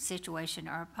roadway situation,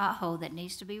 or a pothole that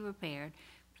needs to be repaired,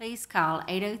 please call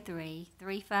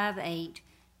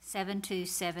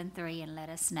 803-358-7273 and let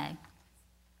us know.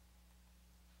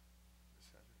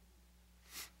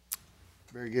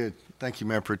 Very good. Thank you,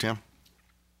 Mayor Pro Tem.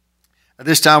 At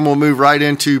this time, we'll move right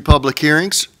into public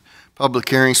hearings. Public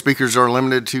hearing speakers are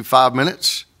limited to 5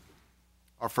 minutes.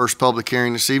 Our first public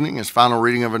hearing this evening is final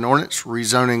reading of an ordinance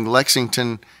rezoning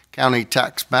Lexington County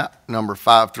Tax Map number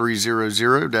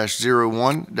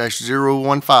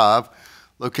 5300-01-015,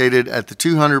 located at the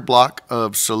 200 block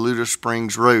of Saluda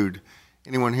Springs Road.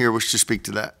 Anyone here wish to speak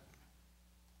to that?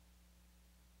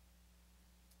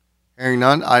 Hearing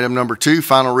none, item number 2,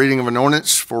 final reading of an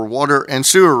ordinance for water and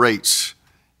sewer rates.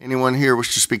 Anyone here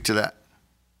wish to speak to that?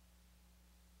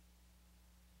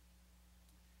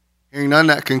 Hearing none,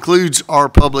 that concludes our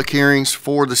public hearings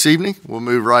for this evening. We'll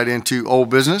move right into old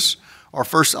business. Our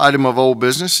first item of old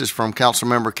business is from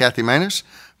Councilmember Kathy Manis.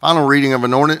 Final reading of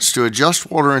an ordinance to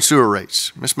adjust water and sewer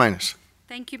rates. Ms. Manis.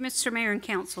 Thank you, Mr. Mayor and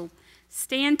Council.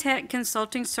 Stantec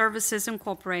Consulting Services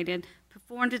Incorporated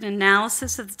performed an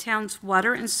analysis of the town's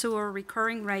water and sewer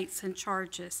recurring rates and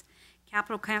charges,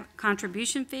 capital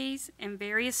contribution fees, and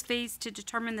various fees to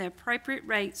determine the appropriate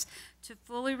rates to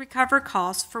fully recover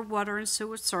costs for water and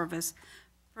sewer service,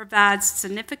 provides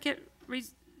significant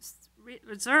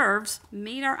reserves,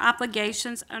 meet our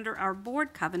obligations under our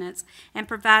board covenants, and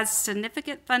provides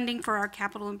significant funding for our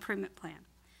capital improvement plan.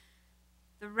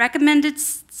 The recommended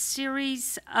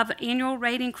series of annual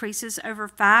rate increases over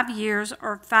 5 years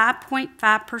are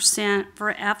 5.5%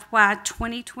 for FY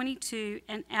 2022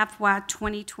 and FY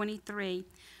 2023.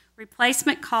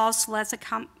 Replacement costs less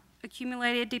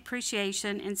accumulated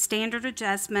depreciation and standard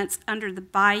adjustments under the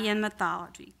buy-in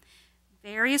methodology.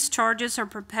 Various charges are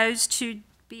proposed to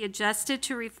be adjusted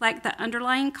to reflect the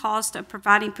underlying cost of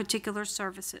providing particular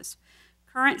services.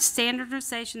 Current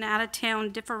standardization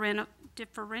out-of-town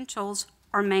differentials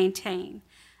are maintained.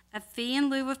 A fee in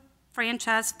lieu of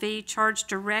franchise fee charged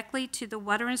directly to the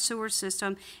water and sewer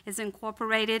system is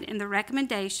incorporated in the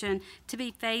recommendation to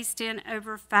be phased in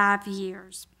over 5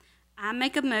 years. I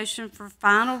make a motion for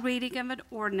final reading of an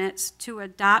ordinance to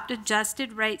adopt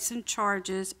adjusted rates and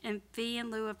charges and fee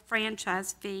in lieu of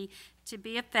franchise fee to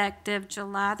be effective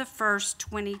July the 1st,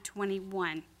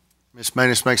 2021. Ms.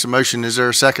 Manis makes a motion. Is there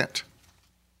a second?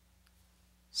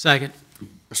 Second.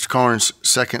 Mr. Carnes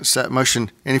seconds that motion.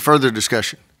 Any further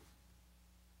discussion?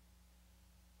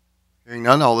 Hearing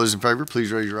none, all those in favor,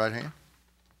 please raise your right hand.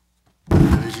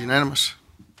 That is unanimous.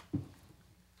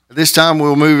 At this time,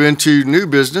 we'll move into new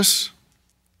business.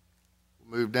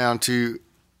 We'll move down to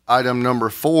item number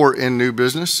 4 in new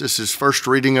business. This is first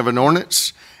reading of an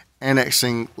ordinance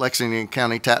annexing Lexington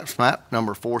County Tax Map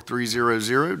number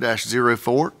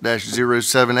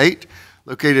 4300-04-078,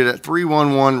 located at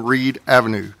 311 Reed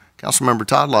Avenue. Councilmember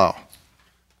Todd Lyle.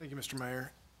 Thank you, Mr.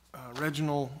 Mayor.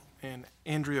 Reginald and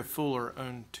Andrea Fuller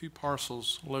own 2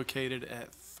 parcels located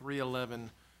at 311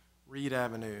 Reed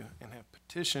Avenue and have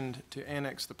petitioned to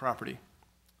annex the property.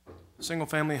 A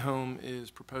single-family home is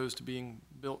proposed to being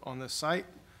built on this site.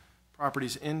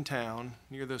 Properties in town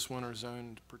near this one are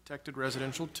zoned protected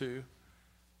residential 2,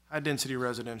 high-density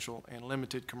residential, and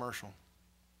limited commercial.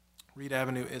 Reed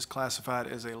Avenue is classified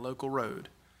as a local road.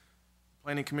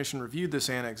 Planning Commission reviewed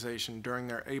this annexation during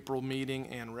their April meeting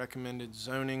and recommended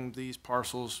zoning these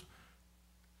parcels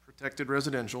protected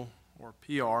residential, or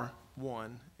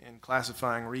PR1, and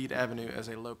classifying Reed Avenue as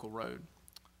a local road.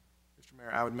 Mr.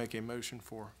 Mayor, I would make a motion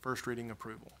for first reading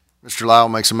approval. Mr. Lyle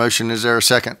makes a motion. Is there a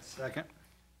second? Second.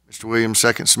 Mr. Williams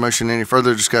seconds the motion. Any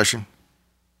further discussion?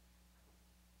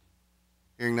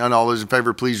 Hearing none, all those in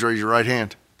favor, please raise your right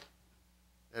hand.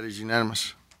 That is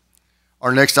unanimous.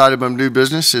 Our next item of new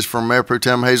business is from Mayor Pro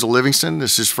Tem Hazel Livingston.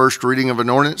 This is first reading of an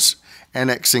ordinance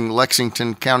annexing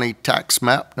Lexington County Tax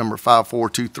Map number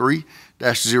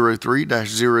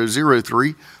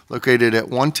 5423-03-003, located at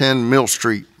 110 Mill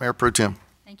Street. Mayor Pro Tem.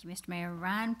 Thank you, Mr. Mayor.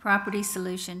 Ryan Property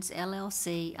Solutions,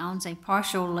 LLC, owns a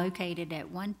parcel located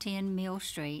at 110 Mill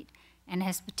Street and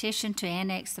has petitioned to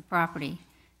annex the property.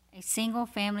 A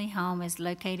single-family home is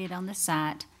located on the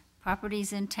site.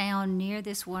 Properties in town near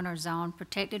this one are zoned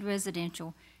protected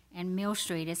residential, and Mill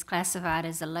Street is classified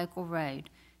as a local road.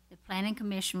 The Planning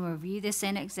Commission will review this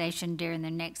annexation during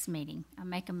their next meeting. I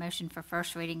make a motion for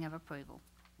first reading of approval.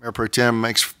 Mayor Pro Tem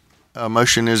makes a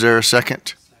motion. Is there a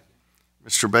second?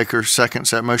 Mr. Baker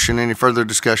seconds that motion. Any further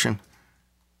discussion?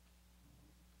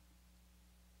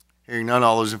 Hearing none,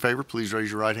 all those in favor, please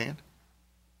raise your right hand.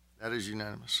 That is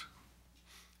unanimous.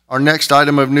 Our next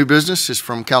item of new business is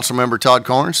from Councilmember Todd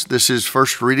Carnes. This is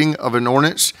first reading of an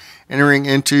ordinance entering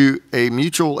into a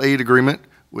mutual aid agreement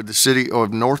with the City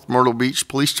of North Myrtle Beach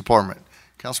Police Department.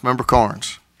 Councilmember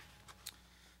Carnes.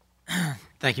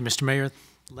 Thank you, Mr. Mayor.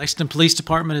 Lexington Police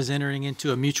Department is entering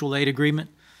into a mutual aid agreement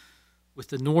With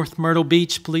the North Myrtle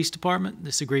Beach Police Department,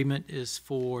 this agreement is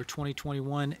for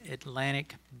 2021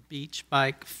 Atlantic Beach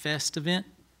Bike Fest event.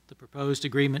 The proposed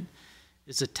agreement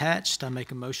is attached. I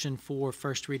make a motion for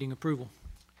first reading approval.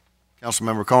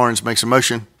 Councilmember Carnes makes a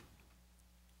motion.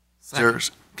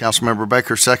 Councilmember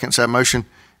Baker seconds that motion.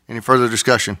 Any further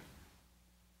discussion?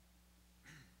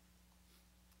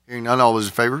 Hearing none, all those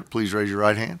in favor, please raise your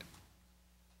right hand.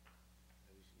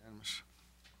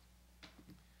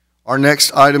 Our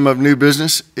next item of new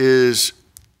business is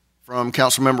from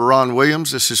Councilmember Ron Williams.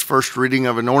 This is first reading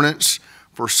of an ordinance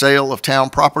for sale of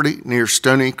town property near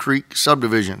Stony Creek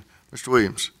subdivision. Mr.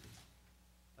 Williams.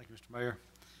 Thank you, Mr. Mayor.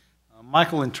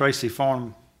 Michael and Tracy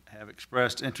Farnham have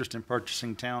expressed interest in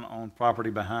purchasing town-owned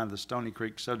property behind the Stony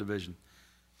Creek subdivision.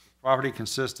 The property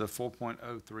consists of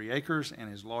 4.03 acres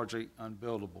and is largely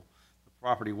unbuildable. The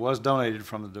property was donated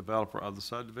from the developer of the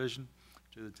subdivision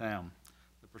to the town.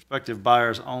 The prospective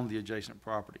buyers own the adjacent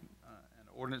property. An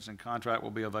ordinance and contract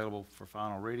will be available for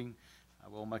final reading. I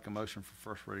will make a motion for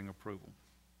first reading approval.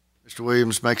 Mr.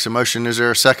 Williams makes a motion. Is there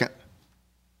a second?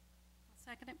 I'll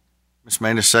second it. Ms.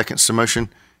 Manus seconds the motion.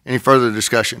 Any further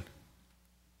discussion?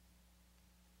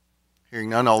 Hearing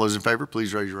none, all those in favor,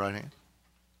 please raise your right hand.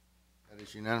 That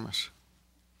is unanimous.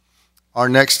 Our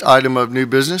next item of new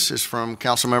business is from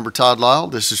Councilmember Todd Lyle.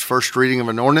 This is first reading of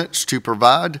an ordinance to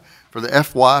provide for the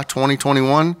FY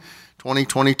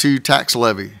 2021-2022 tax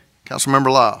levy. Councilmember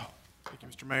Lyle. Thank you,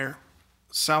 Mr. Mayor.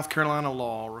 South Carolina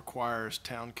law requires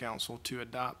town council to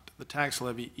adopt the tax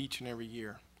levy each and every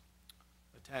year.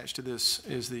 Attached to this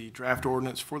is the draft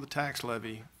ordinance for the tax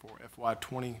levy for FY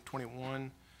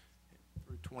 2021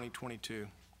 through 2022.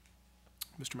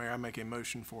 Mr. Mayor, I make a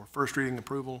motion for first reading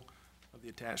approval of the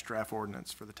attached draft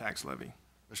ordinance for the tax levy.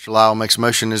 Mr. Lyle makes a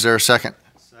motion. Is there a second?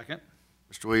 Second.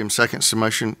 Mr. Williams seconds the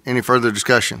motion. Any further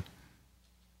discussion?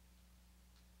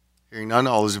 Hearing none,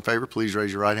 all those in favor, please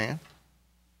raise your right hand.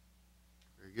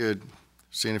 Very good.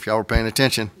 Seeing if y'all were paying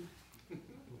attention.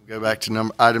 Go back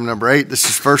to item number 8. This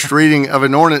is first reading of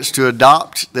an ordinance to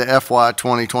adopt the FY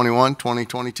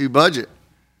 2021-2022 budget.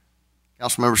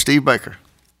 Councilmember Steve Baker.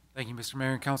 Thank you, Mr.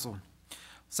 Mayor and Council.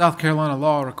 South Carolina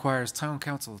law requires town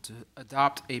council to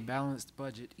adopt a balanced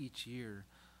budget each year.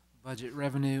 Budget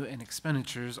revenue and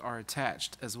expenditures are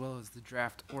attached, as well as the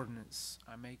draft ordinance.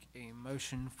 I make a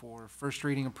motion for first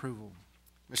reading approval.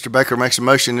 Mr. Baker makes a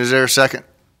motion. Is there a second?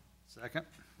 Second.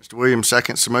 Mr. Williams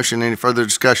seconds the motion. Any further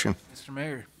discussion? Mr.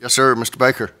 Mayor. Yes, sir. Mr.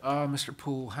 Baker. Mr.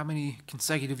 Poole, how many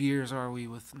consecutive years are we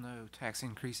with no tax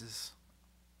increases?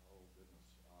 Oh, goodness.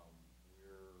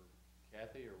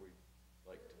 Kathy, are we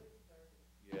like,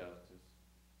 yeah, just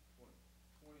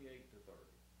 28 to 30.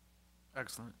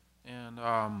 Excellent. And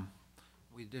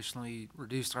we additionally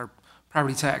reduced our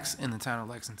property tax in the town of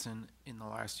Lexington in the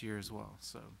last year as well.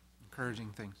 So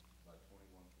encouraging things. About 21%.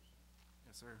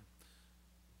 Yes, sir.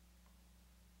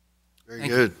 Very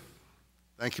good.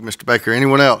 Thank you, Mr. Baker.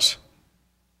 Anyone else?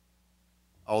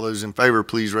 All those in favor,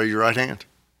 please raise your right hand.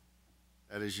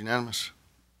 That is unanimous.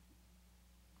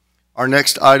 Our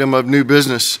next item of new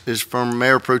business is from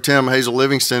Mayor Pro Tem Hazel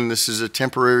Livingston. This is a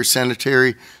temporary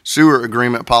sanitary sewer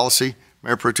agreement policy.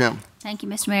 Mayor Pro Tem. Thank you,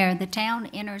 Mr. Mayor. The town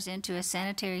enters into a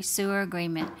sanitary sewer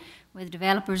agreement with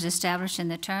developers establishing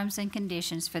the terms and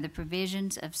conditions for the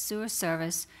provisions of sewer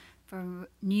service for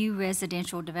new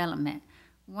residential development.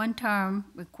 One term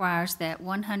requires that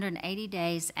 180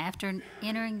 days after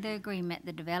entering the agreement,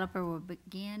 the developer will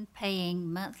begin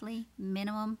paying monthly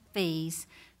minimum fees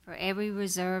for every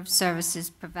reserved services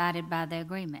provided by the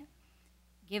agreement.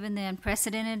 Given the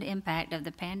unprecedented impact of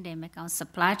the pandemic on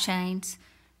supply chains,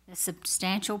 the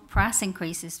substantial price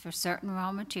increases for certain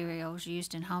raw materials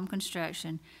used in home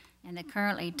construction, and the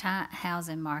currently tight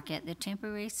housing market, the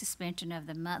temporary suspension of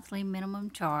the monthly minimum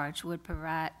charge would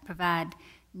provide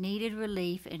needed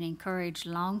relief and encourage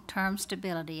long-term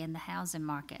stability in the housing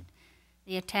market.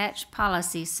 The attached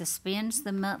policy suspends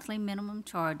the monthly minimum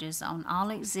charges on all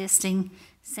existing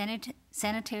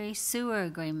sanitary sewer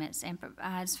agreements and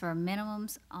provides for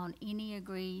minimums on any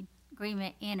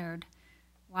agreement entered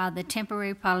while the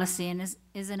temporary policy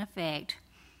is in effect.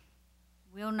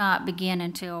 Will not begin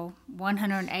until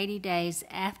 180 days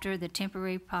after the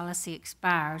temporary policy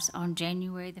expires on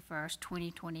January the 1st,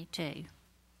 2022.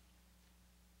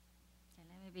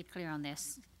 Be clear on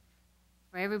this.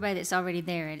 For everybody that's already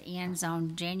there, it ends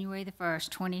on January the 1st,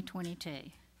 2022.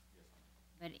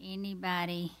 But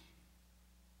anybody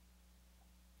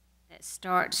that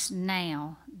starts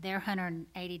now, their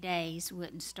 180 days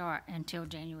wouldn't start until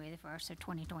January the 1st of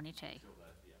 2022. Okay.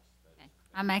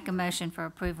 I make a motion for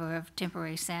approval of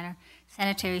temporary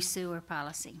sanitary sewer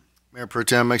policy. Mayor Pro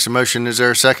Tem makes a motion. Is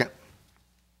there a second?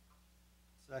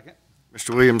 Second. Mr.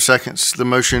 Mr. Williams seconds the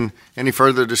motion. Any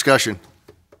further discussion?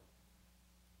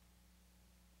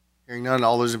 Hearing none,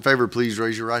 all those in favor, please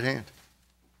raise your right hand.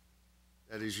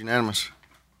 That is unanimous.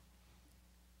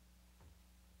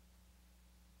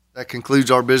 That concludes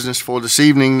our business for this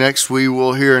evening. Next, we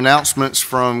will hear announcements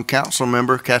from Council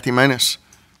Member Kathy Maness.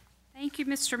 Thank you,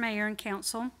 Mr. Mayor and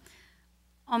Council.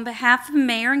 On behalf of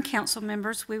Mayor and Council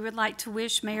members, we would like to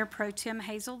wish Mayor Pro Tem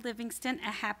Hazel Livingston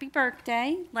a happy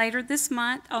birthday later this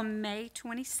month on May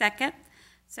 22nd.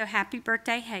 So happy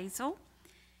birthday, Hazel.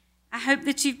 I hope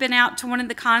that you've been out to one of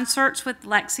the concerts with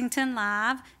Lexington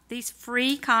Live. These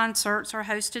free concerts are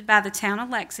hosted by the town of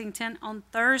Lexington on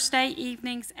Thursday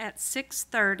evenings at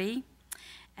 6:30.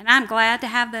 And I'm glad to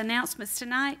have the announcements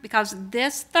tonight because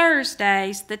this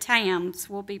Thursday's the Tams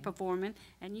will be performing.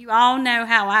 And you all know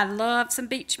how I love some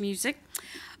beach music.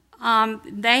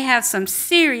 They have some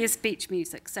serious beach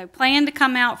music. So plan to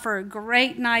come out for a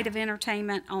great night of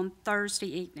entertainment on Thursday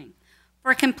evening.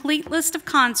 For a complete list of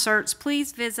concerts,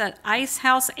 please visit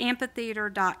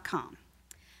icehouseamphitheater.com.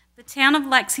 The town of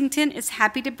Lexington is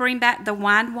happy to bring back the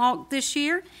Wine Walk this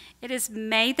year. It is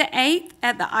May the 8th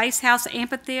at the Ice House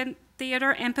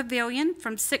Amphitheater and Pavilion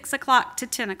from 6 o'clock to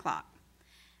 10 o'clock.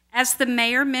 As the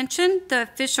mayor mentioned, the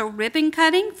official ribbon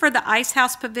cutting for the Ice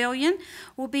House Pavilion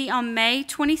will be on May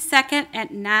 22nd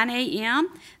at 9 a.m.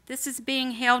 This is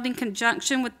being held in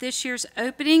conjunction with this year's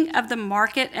opening of the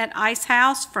market at Ice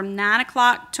House from 9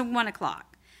 o'clock to 1 o'clock.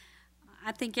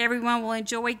 I think everyone will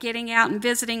enjoy getting out and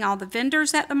visiting all the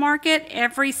vendors at the market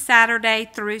every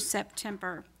Saturday through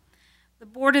September. The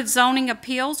Board of Zoning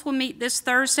Appeals will meet this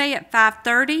Thursday at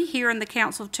 5:30 here in the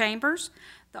council chambers.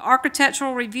 The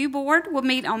Architectural Review Board will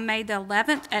meet on May the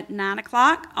 11th at 9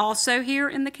 o'clock, also here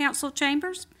in the council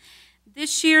chambers.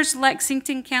 This year's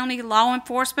Lexington County Law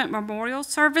Enforcement Memorial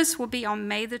Service will be on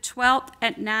May the 12th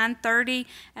at 9:30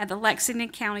 at the Lexington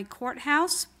County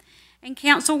Courthouse. And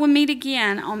council will meet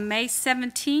again on May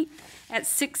 17th at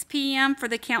 6 p.m. for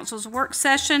the council's work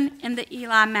session in the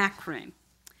Eli Mack Room.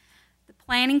 The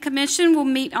Planning Commission will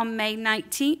meet on May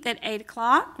 19th at 8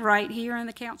 o'clock right here in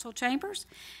the council chambers.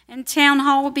 And Town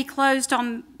Hall will be closed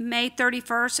on May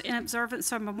 31st in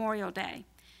observance of Memorial Day.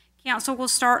 Council will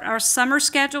start our summer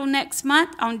schedule next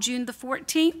month on June the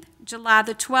 14th, July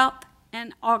the 12th,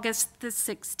 and August the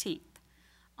 16th.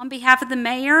 On behalf of the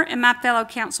mayor and my fellow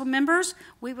council members,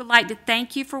 we would like to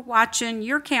thank you for watching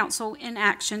your council in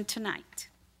action tonight.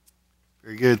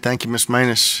 Very good. Thank you, Ms.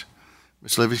 Maness.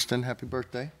 Ms. Livingston, happy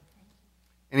birthday.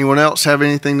 Anyone else have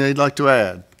anything they'd like to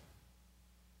add?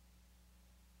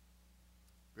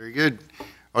 Very good.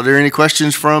 Are there any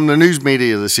questions from the news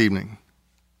media this evening?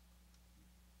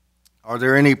 Are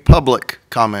there any public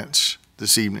comments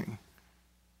this evening?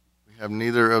 We have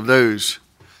neither of those.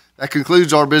 That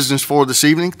concludes our business for this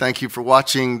evening. Thank you for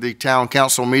watching the Town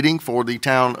Council meeting for the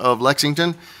Town of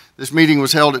Lexington. This meeting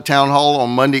was held at Town Hall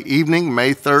on Monday evening,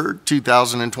 May 3rd,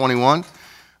 2021.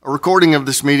 A recording of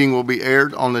this meeting will be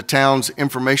aired on the town's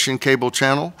information cable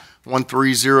channel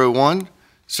 1301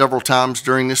 several times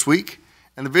during this week,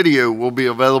 and the video will be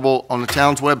available on the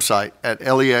town's website at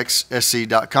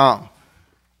lexsc.com.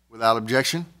 Without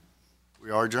objection,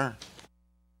 we are adjourned.